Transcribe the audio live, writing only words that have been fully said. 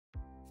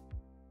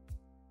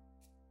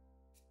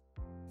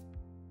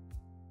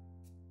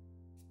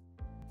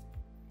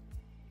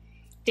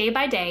Day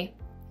by day,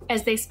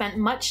 as they spent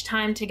much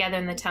time together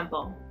in the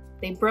temple,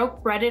 they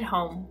broke bread at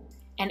home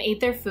and ate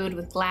their food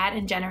with glad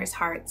and generous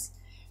hearts,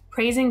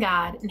 praising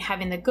God and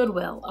having the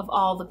goodwill of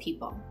all the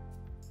people.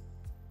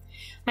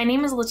 My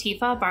name is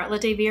Lotefa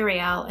Bartlett de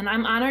Villareal, and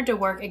I'm honored to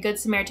work at Good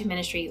Samaritan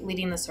Ministry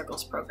leading the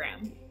Circles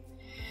program.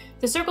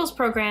 The Circles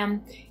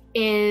program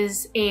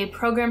is a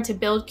program to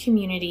build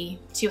community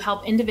to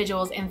help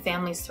individuals and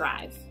families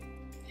thrive.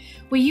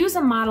 We use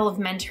a model of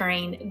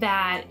mentoring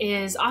that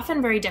is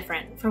often very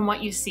different from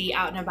what you see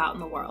out and about in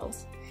the world.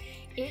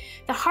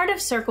 The heart of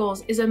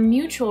Circles is a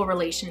mutual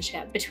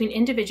relationship between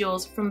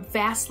individuals from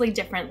vastly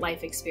different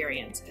life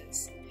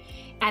experiences.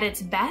 At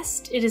its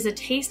best, it is a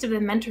taste of the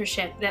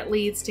mentorship that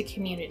leads to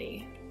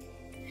community.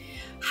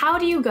 How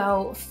do you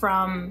go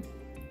from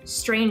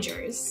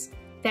strangers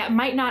that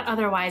might not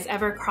otherwise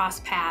ever cross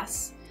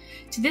paths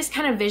to this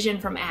kind of vision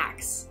from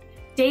Acts,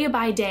 day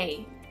by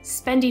day,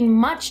 spending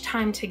much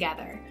time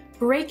together,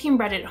 breaking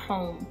bread at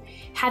home,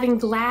 having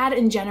glad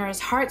and generous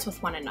hearts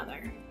with one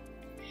another?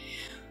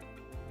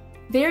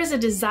 There's a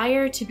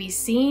desire to be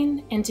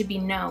seen and to be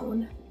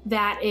known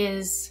that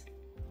is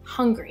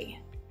hungry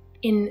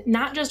in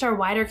not just our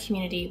wider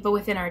community, but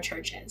within our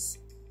churches.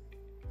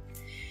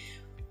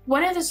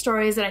 One of the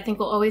stories that I think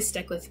will always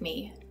stick with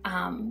me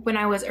when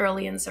I was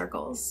early in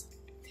Circles,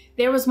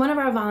 there was one of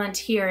our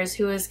volunteers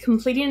who was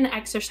completing an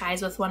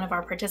exercise with one of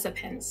our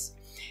participants.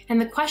 And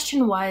the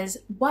question was,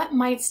 what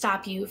might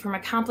stop you from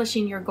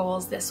accomplishing your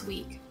goals this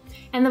week?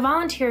 And the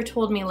volunteer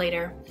told me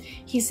later,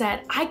 he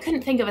said, I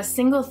couldn't think of a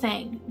single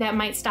thing that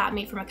might stop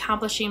me from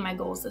accomplishing my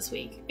goals this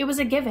week. It was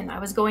a given, I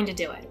was going to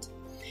do it.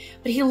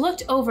 But he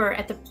looked over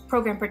at the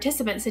program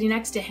participant sitting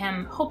next to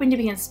him, hoping to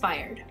be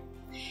inspired.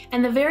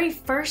 And the very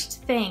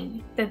first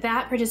thing that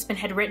that participant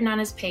had written on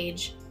his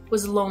page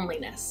was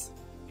loneliness.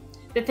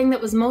 The thing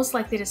that was most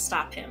likely to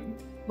stop him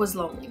was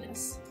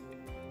loneliness.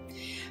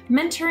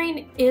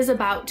 Mentoring is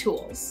about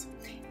tools.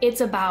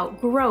 It's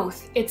about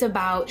growth. It's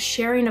about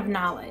sharing of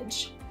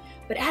knowledge.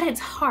 But at its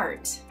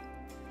heart,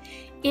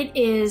 it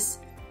is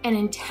an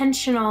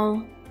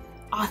intentional,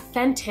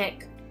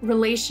 authentic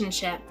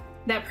relationship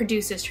that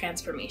produces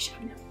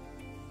transformation.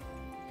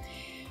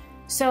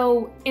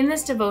 So in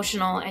this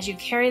devotional, as you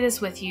carry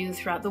this with you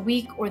throughout the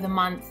week or the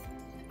month,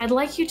 I'd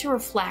like you to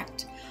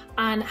reflect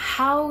on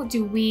how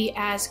do we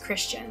as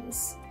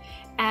Christians,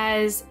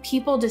 as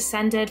people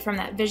descended from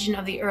that vision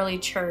of the early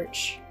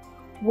church,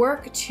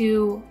 work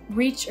to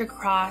reach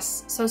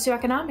across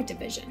socioeconomic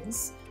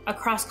divisions,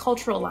 across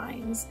cultural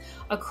lines,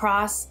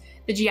 across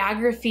the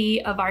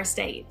geography of our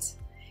state,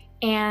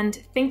 and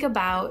think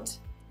about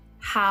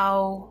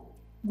how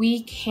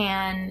we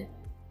can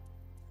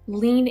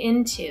lean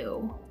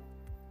into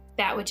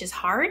that which is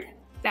hard,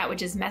 that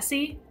which is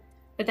messy,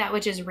 but that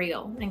which is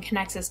real and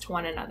connects us to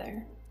one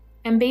another.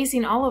 And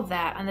basing all of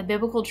that on the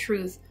biblical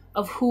truth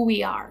of who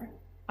we are,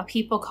 a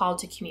people called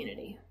to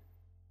community.